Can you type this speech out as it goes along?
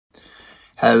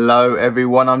Hello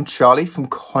everyone, I'm Charlie from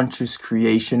Conscious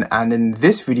Creation, and in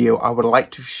this video I would like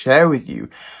to share with you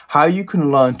how you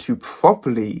can learn to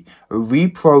properly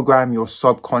reprogram your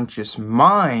subconscious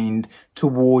mind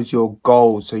towards your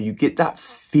goals, so you get that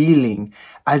feeling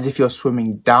as if you're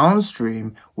swimming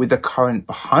downstream with the current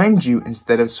behind you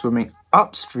instead of swimming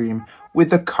upstream with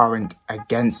the current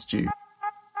against you.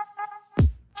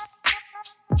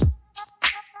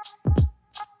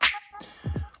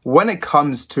 When it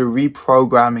comes to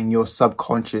reprogramming your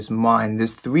subconscious mind,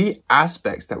 there's three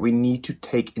aspects that we need to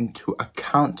take into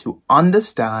account to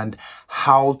understand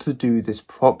how to do this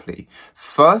properly.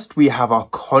 First, we have our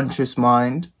conscious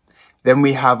mind, then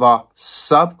we have our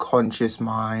subconscious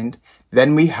mind,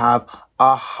 then we have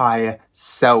our higher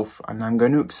self, and I'm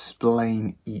going to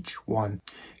explain each one.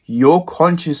 Your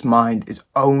conscious mind is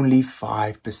only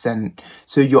 5%.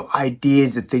 So your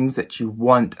ideas, the things that you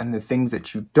want and the things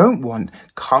that you don't want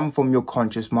come from your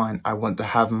conscious mind. I want to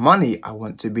have money. I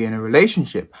want to be in a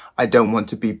relationship. I don't want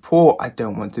to be poor. I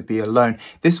don't want to be alone.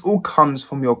 This all comes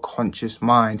from your conscious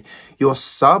mind. Your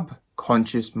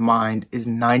subconscious mind is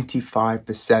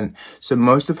 95%. So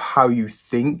most of how you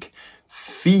think,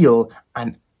 feel,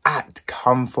 and act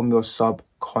come from your subconscious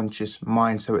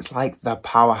mind. So it's like the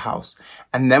powerhouse.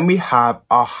 And then we have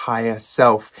our higher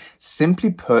self. Simply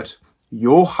put,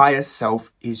 your higher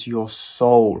self is your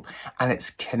soul, and it's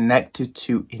connected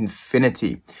to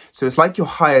infinity. So it's like your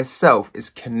higher self is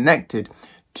connected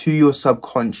to your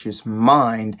subconscious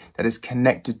mind that is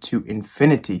connected to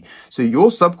infinity. So your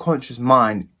subconscious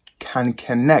mind can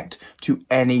connect to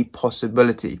any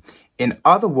possibility. In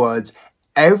other words,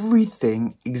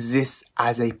 everything exists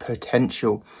as a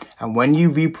potential, and when you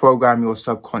reprogram your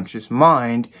subconscious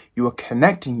mind, you are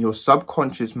connecting your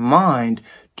subconscious mind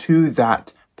to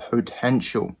that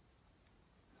potential.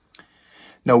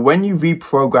 Now, when you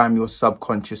reprogram your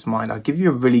subconscious mind, I'll give you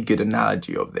a really good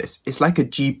analogy of this. It's like a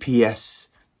GPS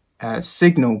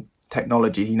signal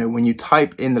technology. You know, when you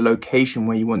type in the location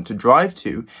where you want to drive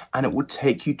to, and it will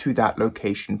take you to that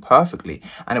location perfectly,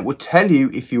 and it will tell you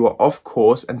if you are off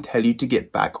course and tell you to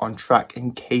get back on track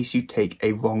in case you take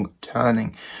a wrong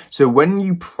turning. So when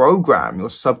you program your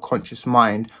subconscious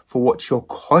mind for what your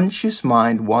conscious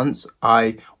mind wants,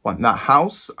 I want that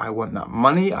house, I want that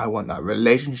money, I want that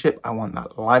relationship, I want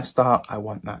that lifestyle, I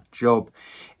want that job,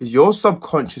 is your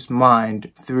subconscious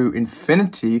mind through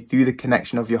infinity, through the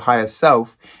connection of your higher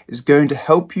self, is going to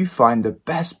help you find the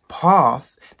best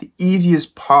path, the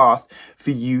easiest path for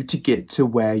you to get to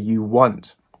where you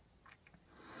want.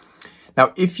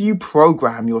 Now, if you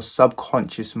program your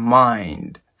subconscious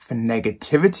mind for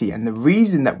negativity, and the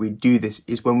reason that we do this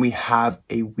is when we have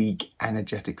a weak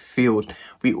energetic field.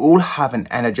 We all have an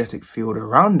energetic field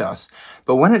around us,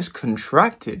 but when it's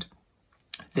contracted,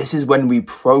 this is when we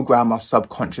program our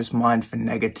subconscious mind for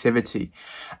negativity.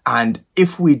 And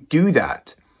if we do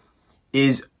that,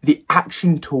 is the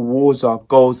action towards our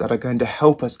goals that are going to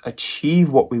help us achieve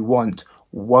what we want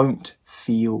won't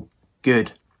feel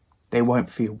good. They won't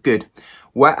feel good.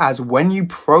 Whereas when you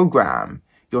program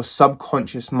your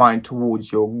subconscious mind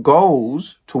towards your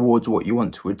goals, towards what you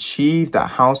want to achieve,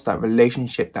 that house, that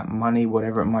relationship, that money,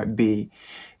 whatever it might be,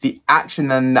 the action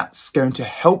then that's going to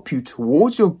help you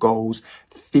towards your goals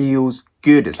feels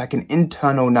good. It's like an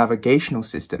internal navigational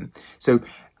system. So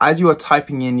as you are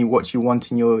typing in what you want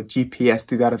in your GPS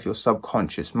through that of your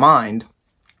subconscious mind,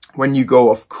 when you go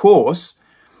off course,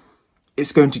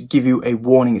 it's going to give you a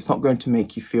warning. It's not going to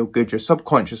make you feel good. Your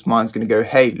subconscious mind is going to go,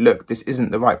 hey, look, this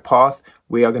isn't the right path.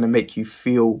 We are going to make you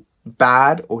feel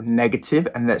bad or negative,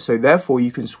 and so therefore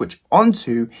you can switch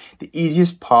onto the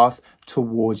easiest path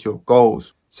towards your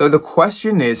goals. So the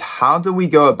question is, how do we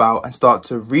go about and start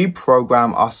to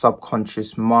reprogram our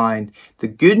subconscious mind? The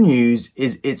good news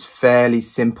is it's fairly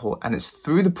simple, and it's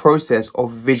through the process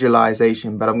of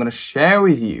visualization, but I'm going to share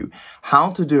with you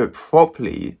how to do it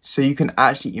properly so you can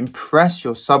actually impress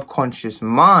your subconscious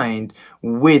mind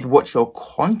with what your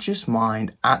conscious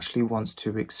mind actually wants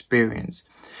to experience.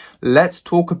 Let's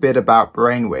talk a bit about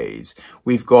brainwaves.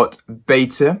 We've got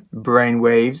beta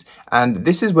brainwaves, and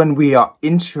this is when we are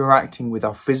interacting with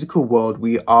our physical world.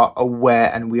 We are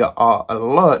aware and we are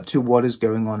alert to what is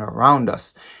going on around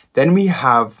us. Then we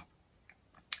have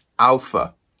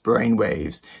alpha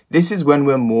brainwaves. This is when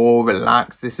we're more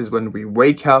relaxed. This is when we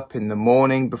wake up in the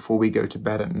morning before we go to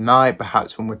bed at night,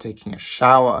 perhaps when we're taking a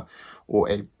shower or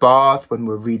a bath, when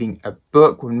we're reading a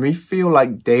book, when we feel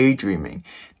like daydreaming.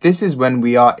 This is when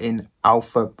we are in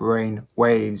alpha brain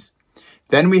waves.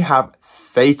 Then we have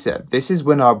theta. This is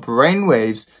when our brain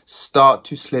waves start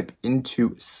to slip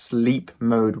into sleep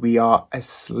mode. We are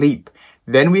asleep.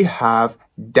 Then we have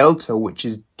delta, which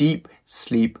is deep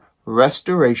sleep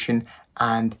restoration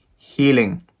and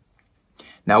healing.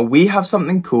 Now, we have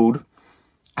something called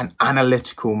an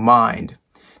analytical mind.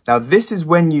 Now, this is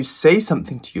when you say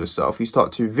something to yourself, you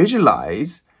start to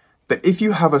visualize, but if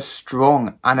you have a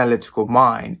strong analytical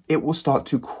mind, it will start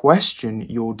to question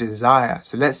your desire.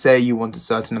 So let's say you want a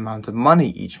certain amount of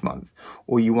money each month,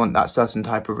 or you want that certain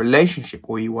type of relationship,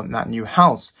 or you want that new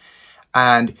house.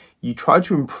 And you try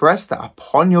to impress that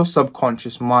upon your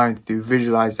subconscious mind through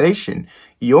visualization.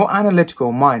 Your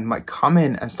analytical mind might come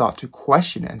in and start to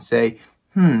question and say,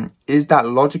 is that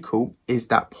logical? Is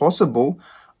that possible?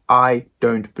 I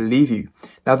don't believe you.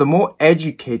 Now, the more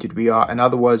educated we are, in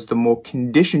other words, the more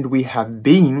conditioned we have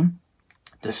been,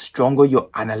 the stronger your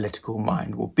analytical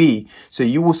mind will be. So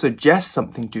you will suggest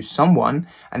something to someone,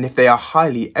 and if they are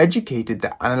highly educated,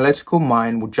 the analytical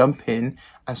mind will jump in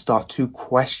and start to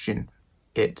question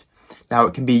it. Now,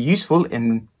 it can be useful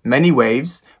in many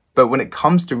ways, but when it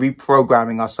comes to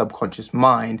reprogramming our subconscious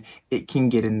mind, it can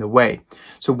get in the way.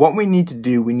 So what we need to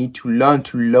do, we need to learn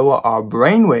to lower our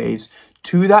brain waves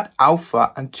to that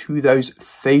alpha and to those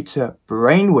theta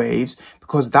brain waves,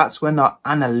 because that's when our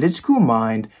analytical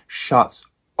mind shuts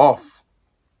off.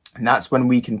 And that's when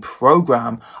we can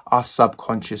program our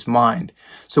subconscious mind.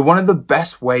 So one of the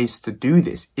best ways to do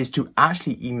this is to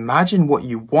actually imagine what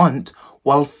you want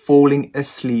while falling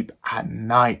asleep at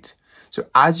night. So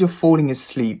as you're falling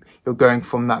asleep, you're going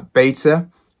from that beta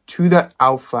to that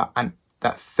alpha and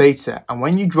that theta. And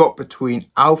when you drop between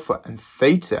alpha and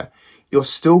theta, you'll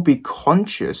still be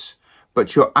conscious,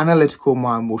 but your analytical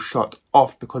mind will shut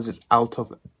off because it's out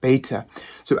of beta.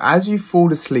 So as you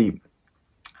fall asleep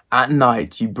at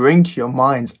night, you bring to your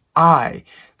mind's eye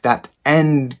that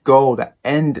end goal, that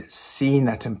end scene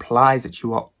that implies that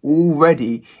you are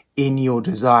already in your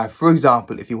desire. For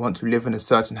example, if you want to live in a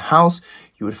certain house,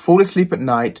 you would fall asleep at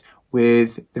night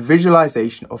with the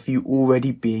visualization of you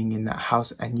already being in that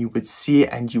house, and you would see it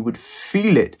and you would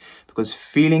feel it, because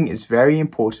feeling is very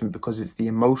important, because it's the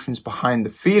emotions behind the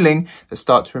feeling that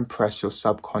start to impress your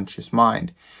subconscious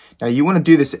mind. Now, you want to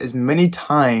do this as many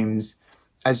times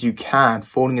as you can,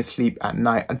 falling asleep at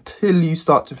night, until you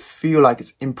start to feel like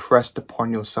it's impressed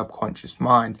upon your subconscious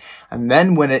mind. And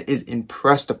then when it is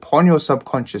impressed upon your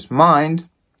subconscious mind,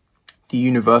 the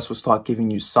universe will start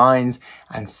giving you signs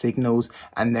and signals,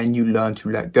 and then you learn to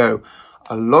let go.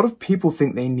 A lot of people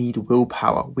think they need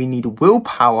willpower. We need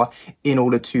willpower in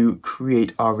order to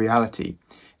create our reality.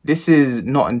 This is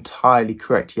not entirely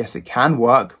correct. Yes, it can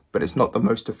work, but it's not the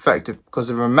most effective, because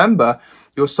remember,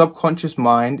 your subconscious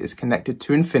mind is connected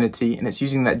to infinity, and it's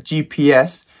using that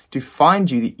GPS to find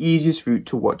you the easiest route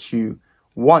to what you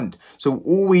want. So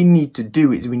all we need to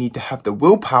do is we need to have the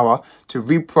willpower to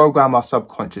reprogram our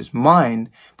subconscious mind,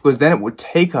 because then it will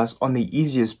take us on the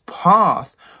easiest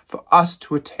path for us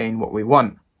to attain what we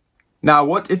want. Now,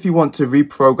 what if you want to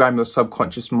reprogram your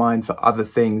subconscious mind for other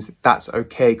things? That's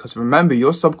okay, because remember,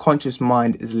 your subconscious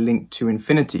mind is linked to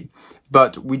infinity.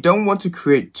 But we don't want to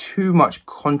create too much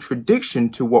contradiction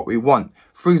to what we want.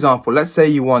 For example, let's say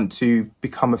you want to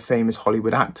become a famous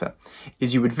Hollywood actor.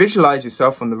 You would visualize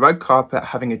yourself on the red carpet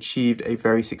having achieved a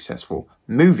very successful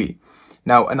movie.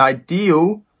 Now, an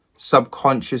ideal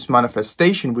subconscious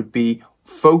manifestation would be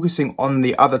focusing on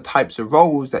the other types of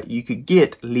roles that you could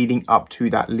get leading up to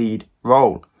that lead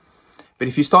role. But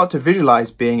if you start to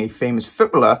visualize being a famous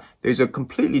footballer, those are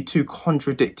completely two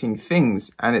contradicting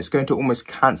things, and it's going to almost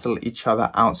cancel each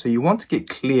other out. So you want to get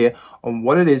clear on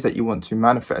what it is that you want to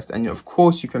manifest. And of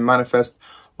course, you can manifest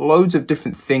loads of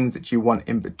different things that you want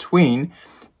in between,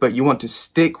 but you want to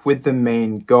stick with the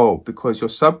main goal, because your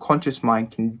subconscious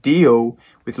mind can deal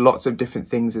with lots of different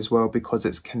things as well, because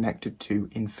it's connected to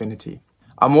infinity.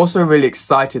 I'm also really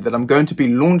excited that I'm going to be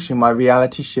launching my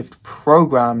Reality Shift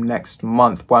program next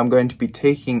month, where I'm going to be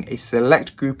taking a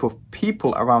select group of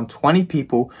people, around 20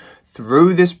 people,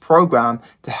 through this program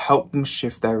to help them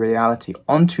shift their reality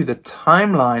onto the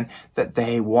timeline that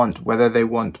they want, whether they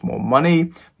want more money,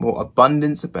 more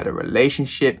abundance, a better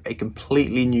relationship, a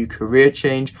completely new career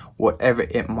change, whatever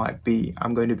it might be.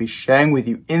 I'm going to be sharing with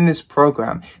you in this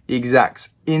program the exact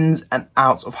ins and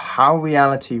outs of how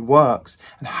reality works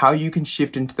and how you can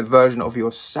shift into the version of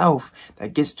yourself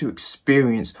that gets to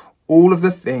experience all of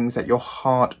the things that your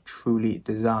heart truly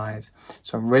desires.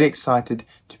 So I'm really excited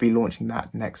to be launching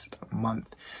that next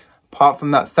month. Apart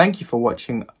from that, thank you for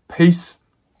watching. Peace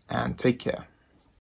and take care.